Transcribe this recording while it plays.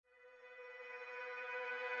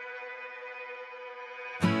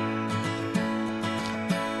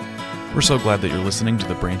We're so glad that you're listening to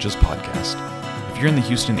the Branches podcast. If you're in the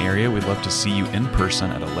Houston area, we'd love to see you in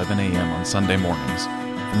person at 11 a.m. on Sunday mornings.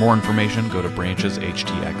 For more information, go to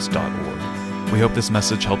brancheshtx.org. We hope this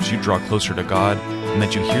message helps you draw closer to God and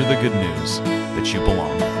that you hear the good news that you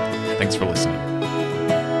belong. Thanks for listening.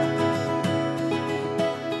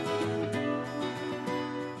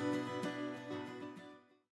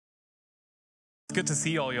 Good to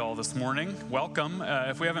see all y'all this morning. Welcome.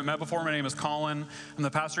 If we haven't met before, my name is Colin. I'm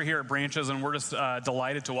the pastor here at Branches, and we're just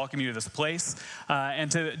delighted to welcome you to this place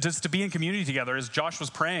and to be in community together. As Josh was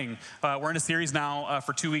praying, we're in a series now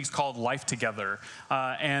for 2 weeks called Life Together,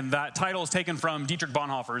 and that title is taken from Dietrich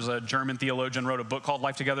Bonhoeffer, a German theologian, wrote a book called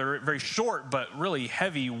Life Together. Very short, but really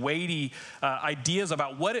heavy, weighty ideas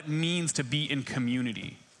about what it means to be in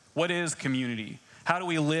community. What is community? How do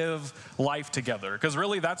we live life together? Because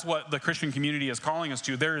really that's what the Christian community is calling us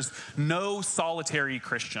to. There is no solitary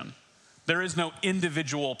Christian. There is no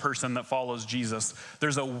individual person that follows Jesus.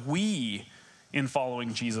 There's a we in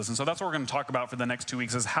following Jesus. And so that's what we're going to talk about for the next 2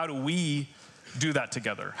 weeks is how do we do that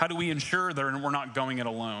together? How do we ensure that we're not going it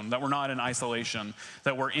alone, that we're not in isolation,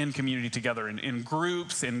 that we're in community together, in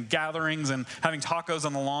groups, in gatherings, and having tacos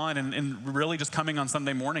on the lawn, and really just coming on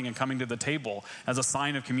Sunday morning and coming to the table as a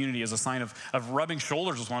sign of community, as a sign of rubbing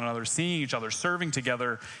shoulders with one another, seeing each other, serving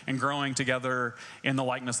together, and growing together in the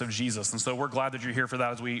likeness of Jesus. And so we're glad that you're here for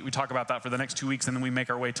that as we talk about that for the next 2 weeks, and then we make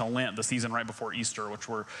our way to Lent, the season right before Easter, which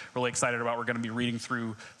we're really excited about. We're going to be reading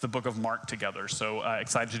through the book of Mark together. So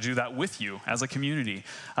excited to do that with you as a community.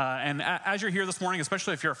 And as you're here this morning,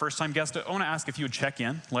 especially if you're a first-time guest, I want to ask if you would check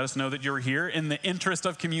in. Let us know that you're here in the interest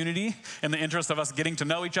of community, in the interest of us getting to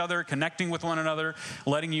know each other, connecting with one another,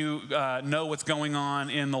 letting you know what's going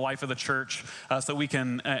on in the life of the church so we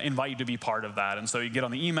can invite you to be part of that. And so you get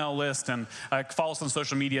on the email list and follow us on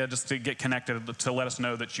social media just to get connected, to let us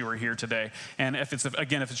know that you are here today. And if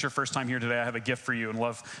it's your first time here today, I have a gift for you and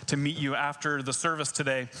love to meet you after the service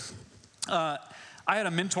today. I had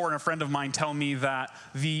a mentor and a friend of mine tell me that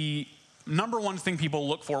the number one thing people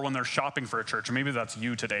look for when they're shopping for a church, and maybe that's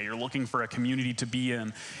you today, you're looking for a community to be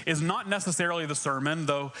in, is not necessarily the sermon,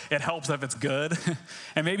 though it helps if it's good,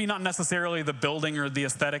 and maybe not necessarily the building or the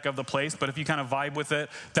aesthetic of the place, but if you kind of vibe with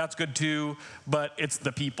it, that's good too, but it's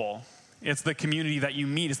the people. It's the community that you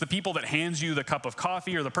meet. It's the people that hands you the cup of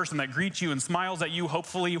coffee or the person that greets you and smiles at you,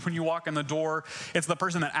 hopefully, when you walk in the door. It's the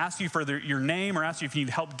person that asks you for your name or asks you if you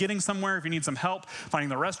need help getting somewhere, if you need some help finding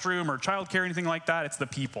the restroom or childcare, anything like that. It's the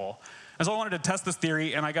people. And so I wanted to test this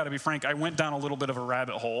theory, and I got to be frank, I went down a little bit of a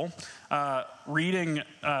rabbit hole reading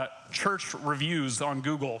church reviews on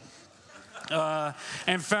Google.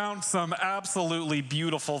 And found some absolutely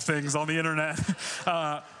beautiful things on the internet.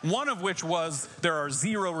 One of which was there are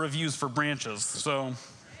 0 reviews for Branches. So,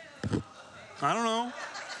 I don't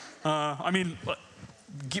know.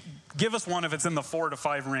 Give us one if it's in the 4 to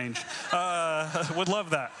 5 range. Would love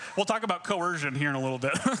that. We'll talk about coercion here in a little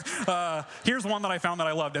bit. Here's one that I found that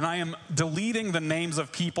I loved, and I am deleting the names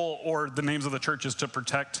of people or the names of the churches to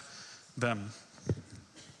protect them.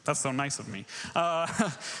 That's so nice of me.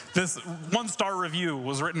 This 1-star review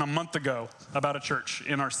was written a month ago about a church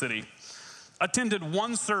in our city. Attended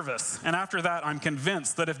 1 service, and after that, I'm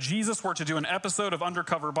convinced that if Jesus were to do an episode of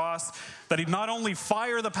Undercover Boss, that he'd not only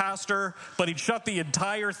fire the pastor, but he'd shut the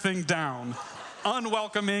entire thing down.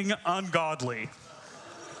 Unwelcoming, ungodly.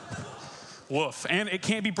 Woof. And it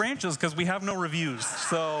can't be Branches because we have no reviews.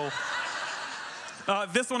 So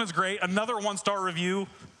this one is great. Another 1-star review.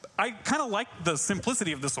 I kind of like the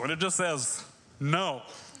simplicity of this one. It just says, no.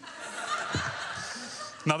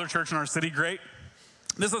 Another church in our city, great.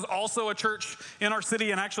 This is also a church in our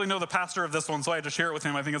city, and I actually know the pastor of this one, so I had to share it with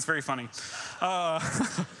him. I think it's very funny.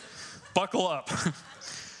 Buckle up.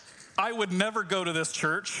 I would never go to this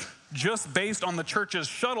church just based on the church's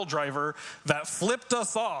shuttle driver that flipped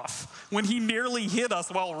us off when he nearly hit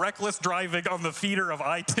us while reckless driving on the feeder of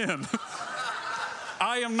I-10.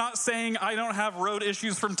 I am not saying I don't have road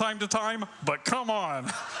issues from time to time, but come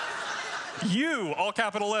on. You, all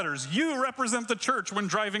capital letters, you represent the church when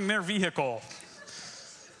driving their vehicle.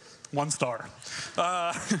 1 star.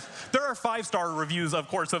 There are 5-star reviews, of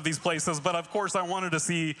course, of these places, but of course I wanted to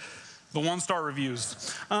see the 1-star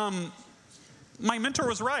reviews. My mentor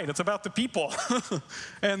was right. It's about the people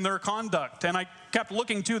and their conduct. And I kept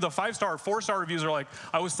looking too. The 5-star, 4-star reviews are like,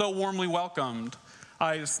 I was so warmly welcomed.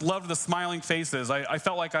 I loved the smiling faces. I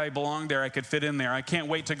felt like I belonged there. I could fit in there. I can't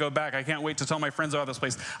wait to go back. I can't wait to tell my friends about this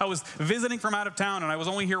place. I was visiting from out of town, and I was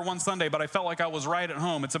only here one Sunday, but I felt like I was right at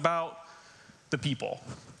home. It's about the people.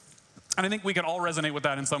 And I think we can all resonate with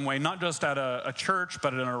that in some way, not just at a church,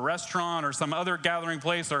 but in a restaurant or some other gathering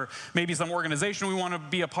place, or maybe some organization we want to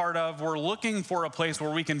be a part of. We're looking for a place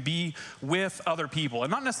where we can be with other people,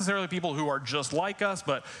 and not necessarily people who are just like us,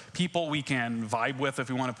 but people we can vibe with, if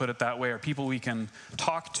we want to put it that way, or people we can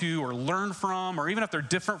talk to or learn from, or even if they're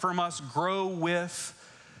different from us, grow with.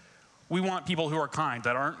 We want people who are kind,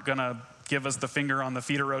 that aren't going to give us the finger on the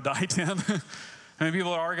feeder die, Tim. And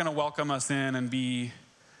people that are going to welcome us in and be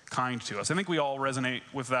kind to us. I think we all resonate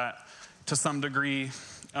with that to some degree.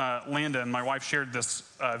 Landon, my wife, shared this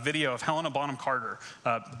video of Helena Bonham Carter.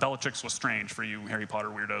 Bellatrix was Strange for you Harry Potter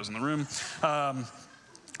weirdos in the room.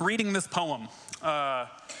 Reading this poem,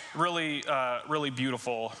 really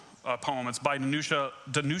beautiful poem. It's by Danusia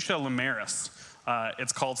Limaris.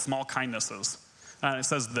 It's called Small Kindnesses. It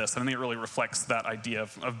says this, and I think it really reflects that idea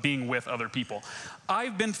of being with other people.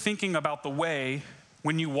 I've been thinking about the way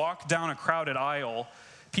when you walk down a crowded aisle,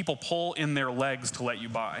 people pull in their legs to let you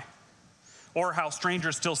by. Or how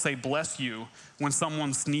strangers still say bless you when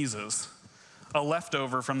someone sneezes, a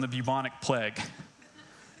leftover from the bubonic plague.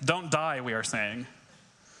 Don't die, we are saying.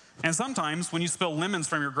 And sometimes when you spill lemons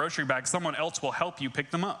from your grocery bag, someone else will help you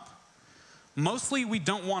pick them up. Mostly we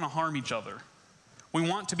don't want to harm each other. We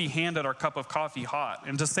want to be handed our cup of coffee hot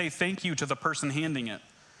and to say thank you to the person handing it,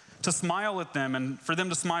 to smile at them and for them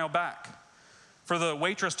to smile back, for the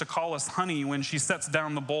waitress to call us honey when she sets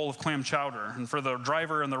down the bowl of clam chowder, and for the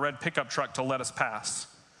driver in the red pickup truck to let us pass.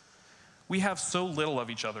 We have so little of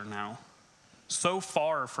each other now, so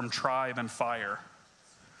far from tribe and fire.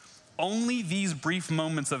 Only these brief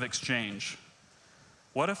moments of exchange.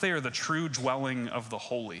 What if they are the true dwelling of the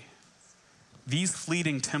holy? These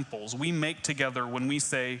fleeting temples we make together when we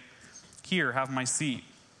say, here, have my seat.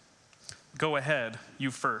 Go ahead,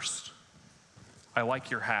 you first. I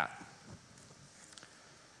like your hat.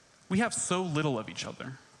 We have so little of each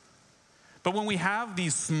other. But when we have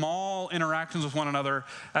these small interactions with one another,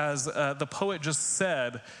 as the poet just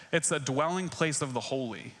said, it's a dwelling place of the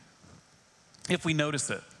holy. If we notice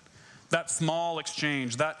it, that small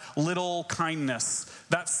exchange, that little kindness,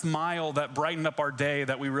 that smile that brightened up our day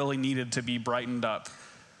that we really needed to be brightened up,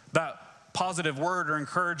 that positive word or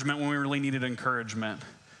encouragement when we really needed encouragement,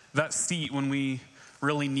 that seat when we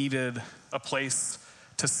really needed a place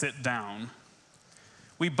to sit down.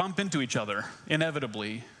 We bump into each other,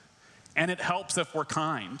 inevitably, and it helps if we're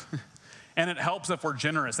kind, and it helps if we're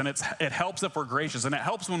generous, and it helps if we're gracious, and it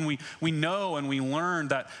helps when we know and we learn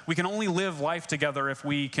that we can only live life together if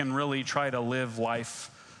we can really try to live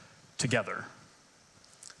life together.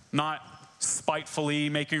 Not spitefully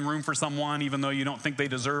making room for someone even though you don't think they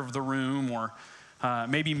deserve the room, or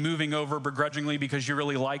maybe moving over begrudgingly because you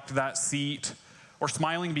really liked that seat, or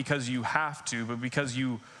smiling because you have to, but because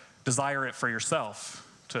you desire it for yourself,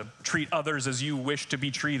 to treat others as you wish to be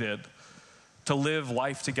treated, to live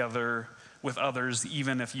life together with others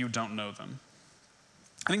even if you don't know them.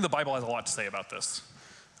 I think the Bible has a lot to say about this.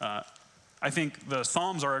 I think the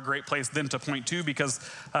Psalms are a great place then to point to, because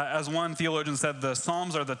as one theologian said, the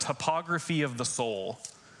Psalms are the topography of the soul.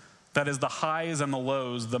 That is the highs and the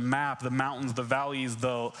lows, the map, the mountains, the valleys,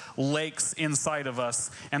 the lakes inside of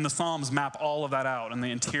us. And the Psalms map all of that out in the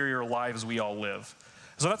interior lives we all live.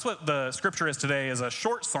 So that's what the scripture is today, is a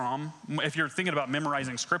short psalm. If you're thinking about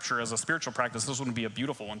memorizing scripture as a spiritual practice, this would be a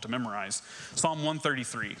beautiful one to memorize. Psalm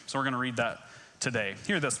 133. So we're going to read that today.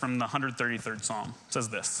 Hear this from the 133rd Psalm. It says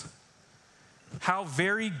this: how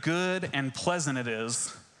very good and pleasant it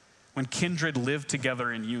is when kindred live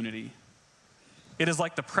together in unity. It is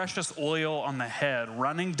like the precious oil on the head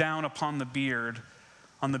running down upon the beard,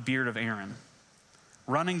 on the beard of Aaron,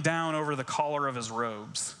 running down over the collar of his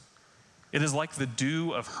robes. It is like the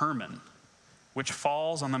dew of Hermon, which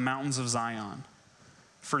falls on the mountains of Zion.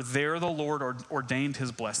 For there the Lord ordained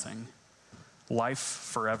his blessing, life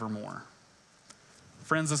forevermore.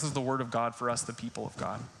 Friends, this is the word of God for us, the people of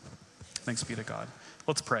God. Thanks be to God.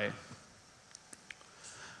 Let's pray.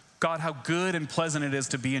 God, how good and pleasant it is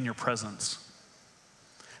to be in your presence.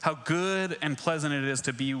 How good and pleasant it is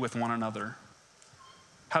to be with one another.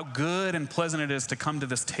 How good and pleasant it is to come to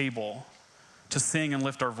this table, to sing and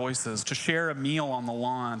lift our voices, to share a meal on the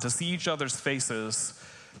lawn, to see each other's faces,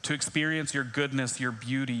 to experience your goodness, your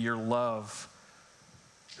beauty, your love,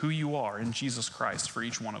 who you are in Jesus Christ for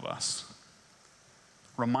each one of us.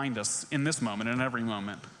 Remind us in this moment and in every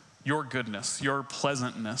moment, your goodness, your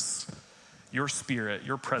pleasantness, your spirit,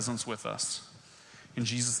 your presence with us. In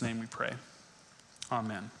Jesus' name we pray.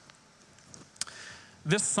 Amen.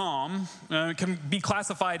 This psalm can be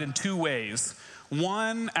classified in two ways.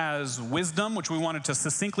 One as wisdom, which we wanted to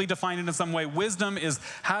succinctly define it in some way. Wisdom is,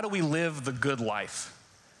 how do we live the good life?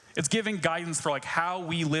 It's giving guidance for like how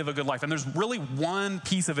we live a good life. And there's really one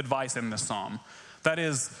piece of advice in this psalm. That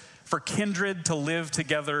is for kindred to live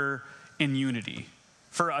together in unity,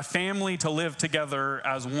 for a family to live together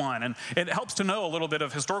as one. And it helps to know a little bit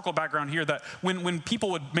of historical background here that when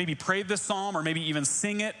people would maybe pray this psalm or maybe even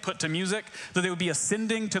sing it, put to music, that they would be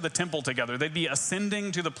ascending to the temple together. They'd be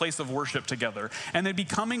ascending to the place of worship together. And they'd be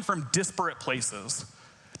coming from disparate places,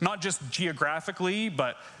 not just geographically,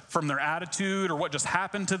 but from their attitude or what just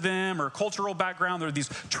happened to them or cultural background. There are these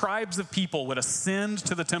tribes of people would ascend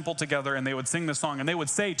to the temple together and they would sing this song and they would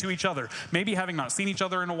say to each other, maybe having not seen each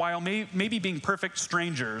other in a while, maybe being perfect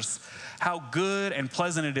strangers, how good and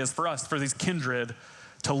pleasant it is for us, for these kindred,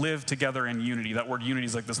 to live together in unity. That word unity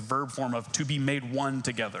is like this verb form of to be made one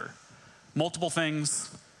together. Multiple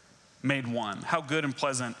things made one. How good and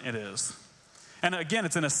pleasant it is. And again,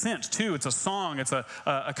 it's an ascent too. It's a song. It's a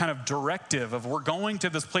kind of directive of we're going to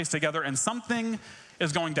this place together and something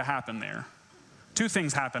is going to happen there. Two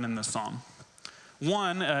things happen in this song.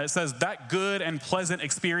 One, it says that good and pleasant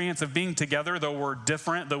experience of being together, though we're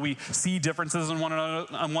different, though we see differences in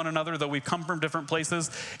one another, though we come from different places,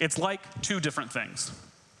 it's like two different things.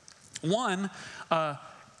 One,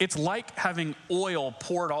 it's like having oil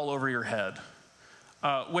poured all over your head.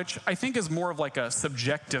 Which I think is more of like a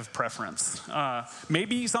subjective preference.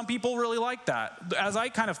 Maybe some people really like that. As I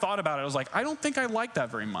kind of thought about it, I was like, I don't think I like that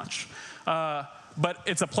very much. But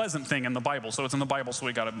it's a pleasant thing in the Bible. So it's in the Bible, so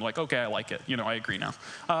we got to be like, okay, I like it. I agree now.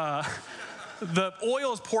 The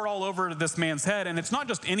oil is poured all over this man's head, and it's not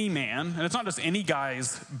just any man, and it's not just any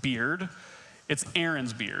guy's beard. It's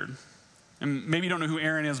Aaron's beard. And maybe you don't know who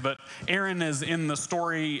Aaron is, but Aaron is in the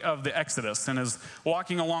story of the Exodus and is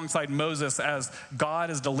walking alongside Moses as God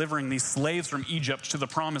is delivering these slaves from Egypt to the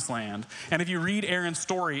promised land. And if you read Aaron's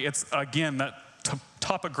story, it's, again, that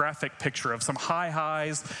topographic picture of some high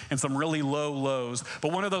highs and some really low lows.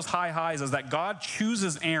 But one of those high highs is that God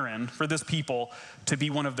chooses Aaron for this people to be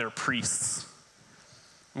one of their priests.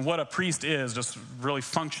 What a priest is, just really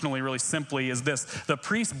functionally, really simply, is this. The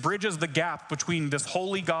priest bridges the gap between this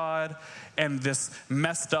holy God and this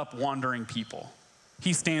messed up, wandering people.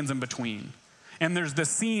 He stands in between. And there's this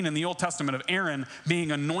scene in the Old Testament of Aaron being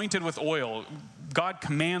anointed with oil. God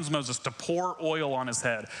commands Moses to pour oil on his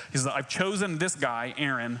head. He says, I've chosen this guy,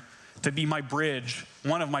 Aaron, to be my bridge,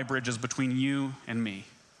 one of my bridges between you and me.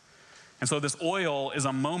 And so this oil is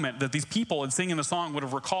a moment that these people in singing the song would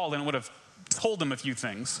have recalled and would have told them a few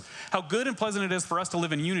things. How good and pleasant it is for us to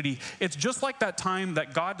live in unity. It's just like that time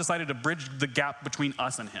that God decided to bridge the gap between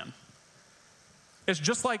us and him. It's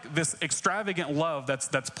just like this extravagant love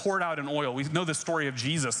that's poured out in oil. We know this story of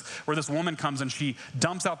Jesus where this woman comes and she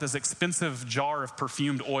dumps out this expensive jar of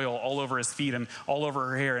perfumed oil all over his feet and all over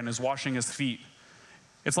her hair and is washing his feet.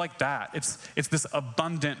 It's like that. It's this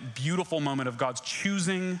abundant, beautiful moment of God's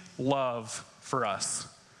choosing love for us.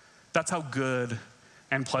 That's how good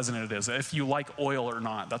and pleasant it is. If you like oil or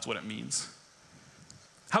not, that's what it means.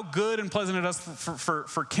 How good and pleasant it is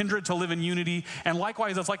for kindred to live in unity. And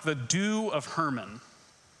likewise, it's like the dew of Hermon.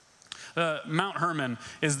 Mount Hermon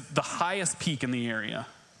is the highest peak in the area.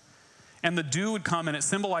 And the dew would come, and it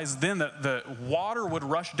symbolized then that the water would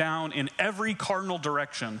rush down in every cardinal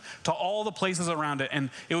direction to all the places around it. And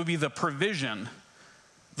it would be the provision,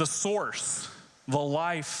 the source, the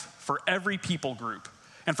life for every people group.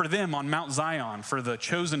 And for them on Mount Zion, for the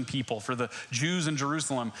chosen people, for the Jews in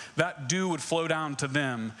Jerusalem, that dew would flow down to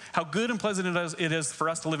them. How good and pleasant it is for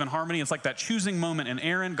us to live in harmony. It's like that choosing moment in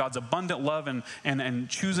Aaron, God's abundant love and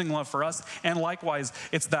choosing love for us. And likewise,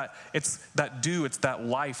 it's that dew, it's that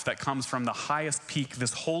life that comes from the highest peak,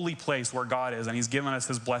 this holy place where God is, and he's given us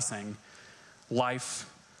his blessing, life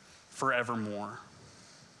forevermore.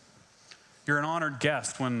 You're an honored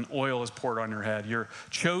guest when oil is poured on your head. You're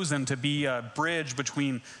chosen to be a bridge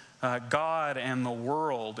between God and the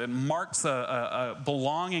world. It marks a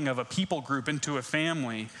belonging of a people group into a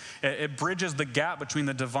family. It bridges the gap between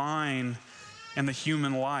the divine and the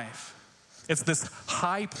human life. It's this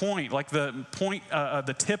high point, like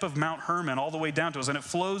the tip of Mount Hermon all the way down to us, and it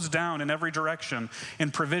flows down in every direction in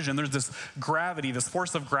provision. There's this gravity, this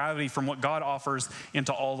force of gravity from what God offers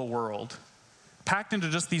into all the world. Packed into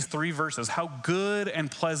just these 3 verses, how good and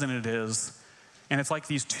pleasant it is. And it's like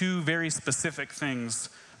these 2 very specific things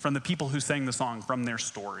from the people who sang the song, from their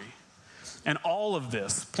story. And all of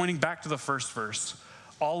this, pointing back to the first verse,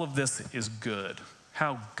 all of this is good.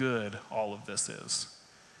 How good all of this is.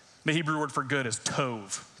 The Hebrew word for good is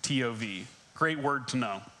tov, T-O-V. Great word to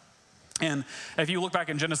know. And if you look back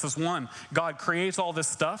in Genesis 1, God creates all this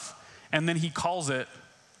stuff, and then he calls it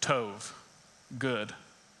tov, good.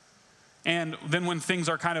 And then when things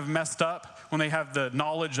are kind of messed up, when they have the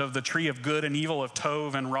knowledge of the tree of good and evil, of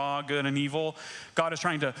Tov and Ra, good and evil, God is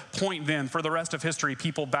trying to point then, for the rest of history,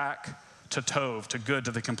 people back to Tov, to good,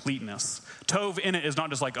 to the completeness. Tov in it is not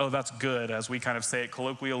just like, oh, that's good, as we kind of say it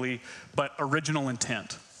colloquially, but original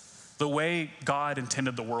intent. The way God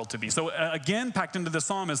intended the world to be. So again, packed into this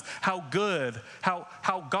psalm is how good,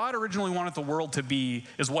 how God originally wanted the world to be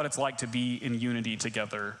is what it's like to be in unity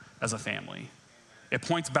together as a family. It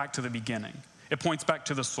points back to the beginning. It points back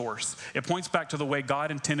to the source. It points back to the way God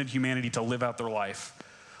intended humanity to live out their life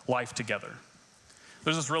together.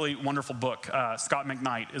 There's this really wonderful book. Scott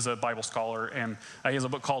McKnight is a Bible scholar, and he has a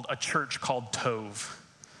book called A Church Called Tov.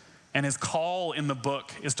 And his call in the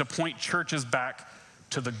book is to point churches back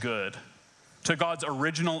to the good, to God's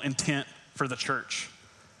original intent for the church,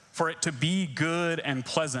 for it to be good and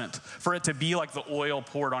pleasant, for it to be like the oil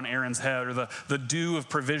poured on Aaron's head or the dew of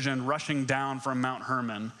provision rushing down from Mount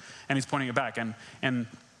Hermon. And he's pointing it back. And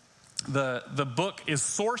the book is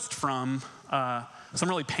sourced from some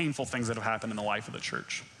really painful things that have happened in the life of the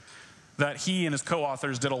church. That he and his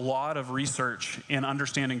co-authors did a lot of research in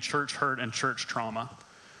understanding church hurt and church trauma,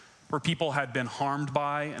 where people had been harmed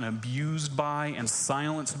by and abused by and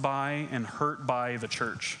silenced by and hurt by the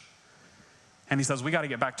church. And he says, we got to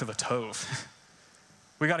get back to the Tov.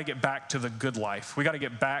 We got to get back to the good life. We got to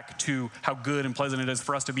get back to how good and pleasant it is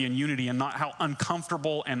for us to be in unity and not how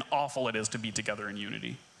uncomfortable and awful it is to be together in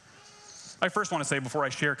unity. I first want to say, before I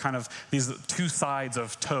share kind of these two sides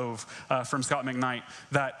of Tov from Scott McKnight,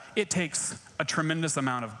 that it takes a tremendous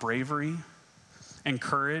amount of bravery and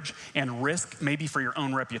courage and risk, maybe for your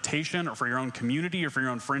own reputation or for your own community or for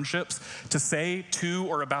your own friendships, to say to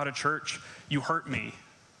or about a church, you hurt me.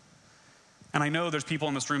 And I know there's people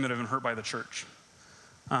in this room that have been hurt by the church.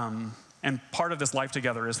 And part of this life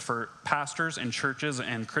together is for pastors and churches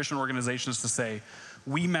and Christian organizations to say,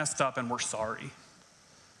 we messed up and we're sorry.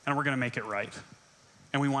 And we're going to make it right.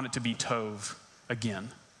 And we want it to be Tov again.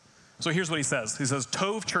 So here's what he says. He says,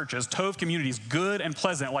 Tov churches, Tov communities, good and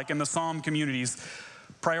pleasant, like in the Psalm communities,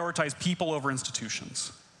 prioritize people over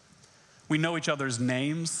institutions. We know each other's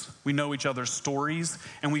names, we know each other's stories,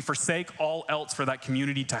 and we forsake all else for that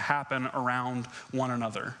community to happen around one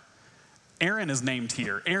another. Aaron is named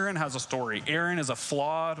here. Aaron has a story. Aaron is a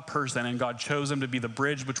flawed person, and God chose him to be the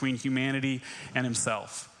bridge between humanity and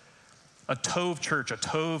himself. A Tov church, a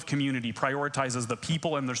Tov community prioritizes the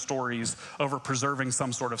people and their stories over preserving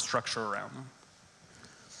some sort of structure around them.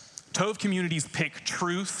 Tov communities pick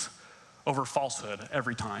truth over falsehood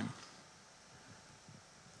every time.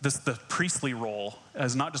 The priestly role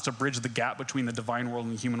is not just to bridge the gap between the divine world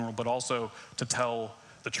and the human world, but also to tell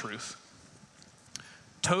the truth.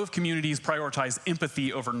 Tov communities prioritize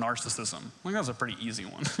empathy over narcissism. I think that's a pretty easy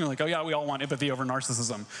one. You're like, oh yeah, we all want empathy over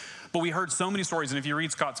narcissism. But we heard so many stories, and if you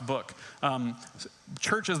read Scott's book,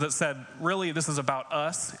 churches that said, really, this is about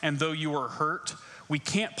us, and though you were hurt, we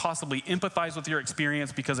can't possibly empathize with your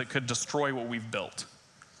experience because it could destroy what we've built.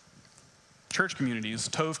 Church communities,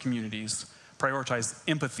 Tov communities, prioritize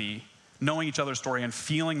empathy, knowing each other's story and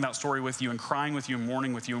feeling that story with you and crying with you and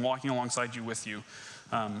mourning with you and walking alongside you with you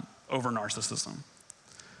over narcissism.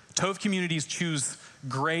 Tov communities choose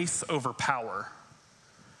grace over power.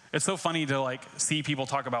 It's so funny to see people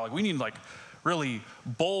talk about we need really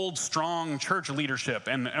bold, strong church leadership.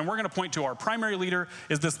 And we're going to point to our primary leader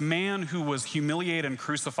is this man who was humiliated and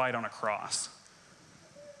crucified on a cross.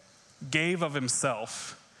 Gave of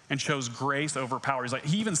himself and chose grace over power.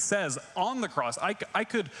 He even says on the cross, I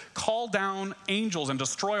could call down angels and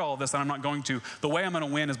destroy all of this, and I'm not going to. The way I'm going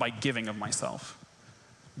to win is by giving of myself.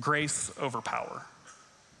 Grace over power.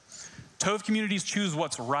 Tov communities choose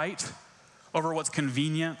what's right over what's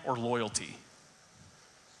convenient or loyalty.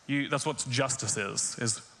 That's what justice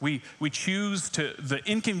is we choose the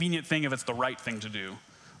inconvenient thing if it's the right thing to do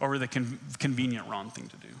over the convenient wrong thing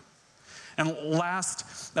to do. And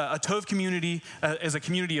last, a Tov community is a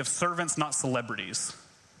community of servants, not celebrities.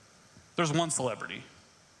 There's one celebrity.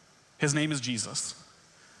 His name is Jesus.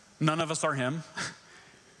 None of us are him.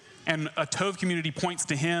 And a Tov community points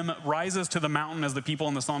to him, rises to the mountain as the people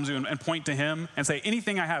in the Psalms do, and point to him and say,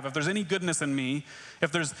 anything I have, if there's any goodness in me,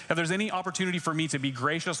 if there's any opportunity for me to be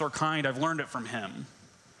gracious or kind, I've learned it from him.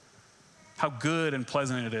 How good and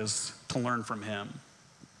pleasant it is to learn from him,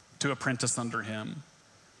 to apprentice under him,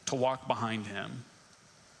 to walk behind him.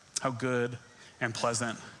 How good and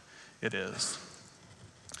pleasant it is.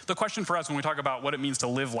 The question for us when we talk about what it means to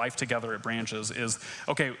live life together at Branches is,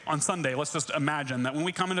 okay, on Sunday, let's just imagine that when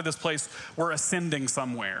we come into this place, we're ascending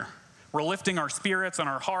somewhere. We're lifting our spirits and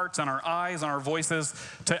our hearts and our eyes and our voices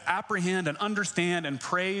to apprehend and understand and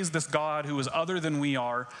praise this God who is other than we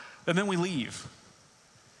are, and then we leave.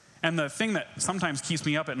 And the thing that sometimes keeps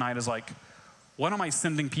me up at night is like, what am I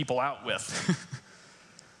sending people out with?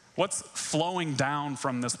 What's flowing down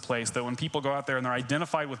from this place that when people go out there and they're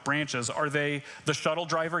identified with branches, are they the shuttle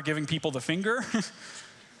driver giving people the finger?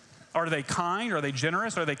 Are they kind? Are they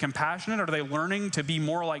generous? Are they compassionate? Are they learning to be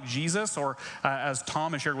more like Jesus? Or as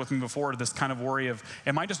Tom has shared with me before, this kind of worry of,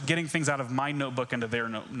 am I just getting things out of my notebook into their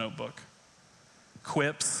notebook?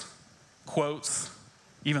 Quips, quotes,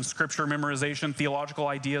 even scripture memorization, theological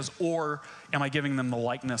ideas, or am I giving them the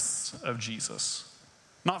likeness of Jesus?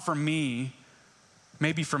 Not from me,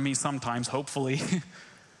 maybe from me sometimes, hopefully,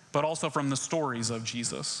 but also from the stories of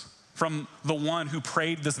Jesus, from the one who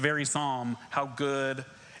prayed this very psalm, how good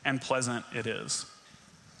and pleasant it is.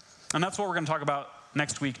 And that's what we're going to talk about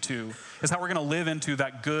next week too, is how we're going to live into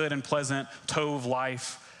that good and pleasant Tov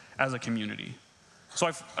life as a community. So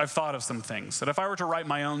I've thought of some things, that if I were to write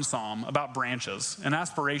my own psalm about branches, an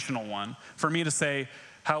aspirational one, for me to say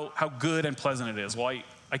how good and pleasant it is. Well,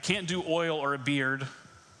 I can't do oil or a beard.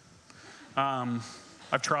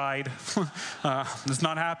 I've tried. It's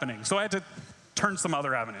not happening. So I had to turn some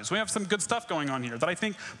other avenues. We have some good stuff going on here that I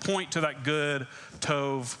think point to that good,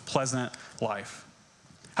 Tov, pleasant life.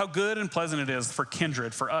 How good and pleasant it is for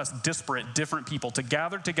kindred, for us, disparate, different people to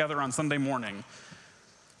gather together on Sunday morning.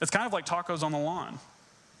 It's kind of like tacos on the lawn.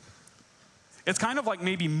 It's kind of like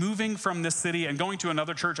maybe moving from this city and going to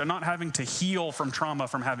another church and not having to heal from trauma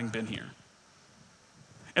from having been here.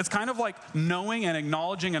 It's kind of like knowing and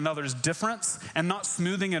acknowledging another's difference and not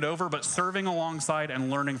smoothing it over, but serving alongside and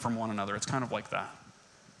learning from one another. It's kind of like that.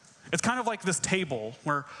 It's kind of like this table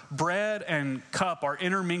where bread and cup are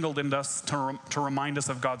intermingled in us to remind us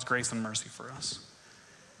of God's grace and mercy for us.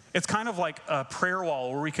 It's kind of like a prayer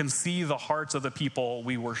wall where we can see the hearts of the people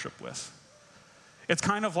we worship with. It's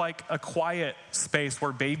kind of like a quiet space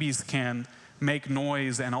where babies can make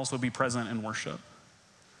noise and also be present in worship.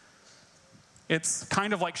 It's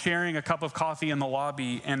kind of like sharing a cup of coffee in the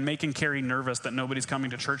lobby and making Carrie nervous that nobody's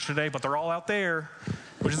coming to church today, but they're all out there,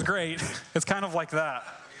 which is great. It's kind of like that.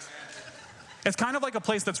 It's kind of like a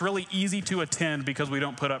place that's really easy to attend because we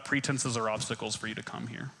don't put up pretenses or obstacles for you to come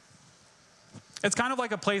here. It's kind of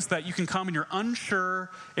like a place that you can come and you're unsure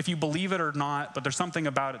if you believe it or not, but there's something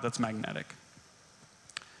about it that's magnetic.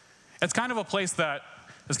 It's kind of a place that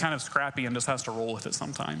is kind of scrappy and just has to roll with it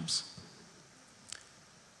sometimes.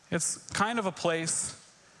 It's kind of a place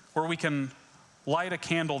where we can light a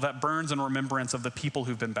candle that burns in remembrance of the people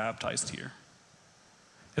who've been baptized here.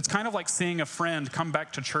 It's kind of like seeing a friend come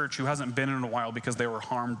back to church who hasn't been in a while because they were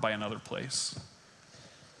harmed by another place.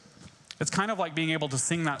 It's kind of like being able to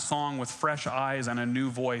sing that song with fresh eyes and a new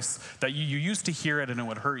voice that you used to hear it and it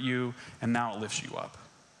would hurt you, and now it lifts you up.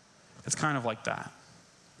 It's kind of like that.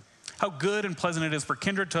 How good and pleasant it is for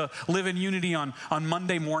kindred to live in unity on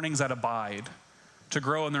Monday mornings at Abide, to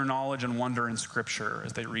grow in their knowledge and wonder in Scripture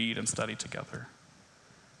as they read and study together.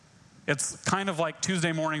 It's kind of like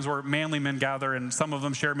Tuesday mornings where manly men gather, and some of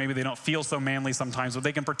them share maybe they don't feel so manly sometimes, but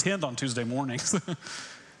they can pretend on Tuesday mornings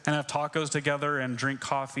and have tacos together and drink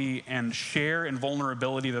coffee and share in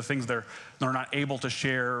vulnerability the things they're not able to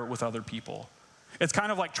share with other people. It's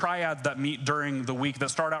kind of like triads that meet during the week that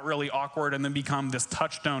start out really awkward and then become this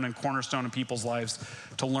touchstone and cornerstone in people's lives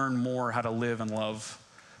to learn more how to live and love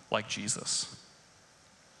like Jesus.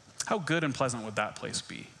 How good and pleasant would that place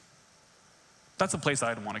be? That's a place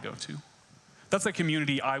I'd want to go to. That's a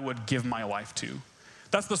community I would give my life to.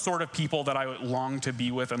 That's the sort of people that I would long to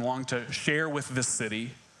be with and long to share with this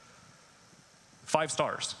city. 5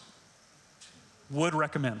 stars. Would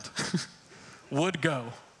recommend. Would go.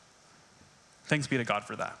 Thanks be to God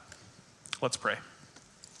for that. Let's pray.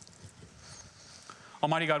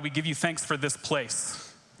 Almighty God, we give you thanks for this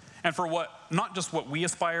place and for not just what we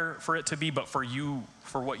aspire for it to be, but for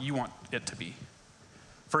what you want it to be,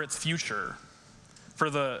 for its future, for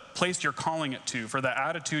the place you're calling it to, for the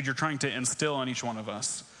attitude you're trying to instill in each one of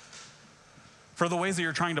us, for the ways that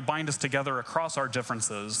you're trying to bind us together across our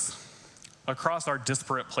differences, across our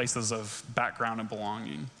disparate places of background and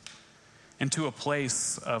belonging, into a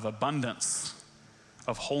place of abundance,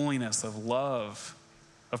 of holiness, of love,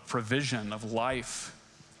 of provision, of life,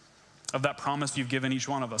 of that promise you've given each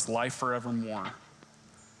one of us, life forevermore.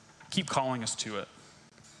 Keep calling us to it.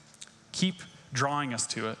 Keep drawing us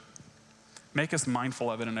to it. Make us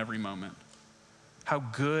mindful of it in every moment. How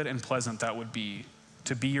good and pleasant that would be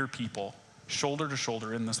to be your people, shoulder to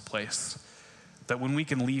shoulder in this place, that when we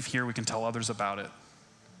can leave here, we can tell others about it.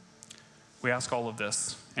 We ask all of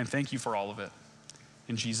this, and thank you for all of it.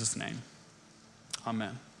 In Jesus' name,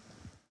 amen.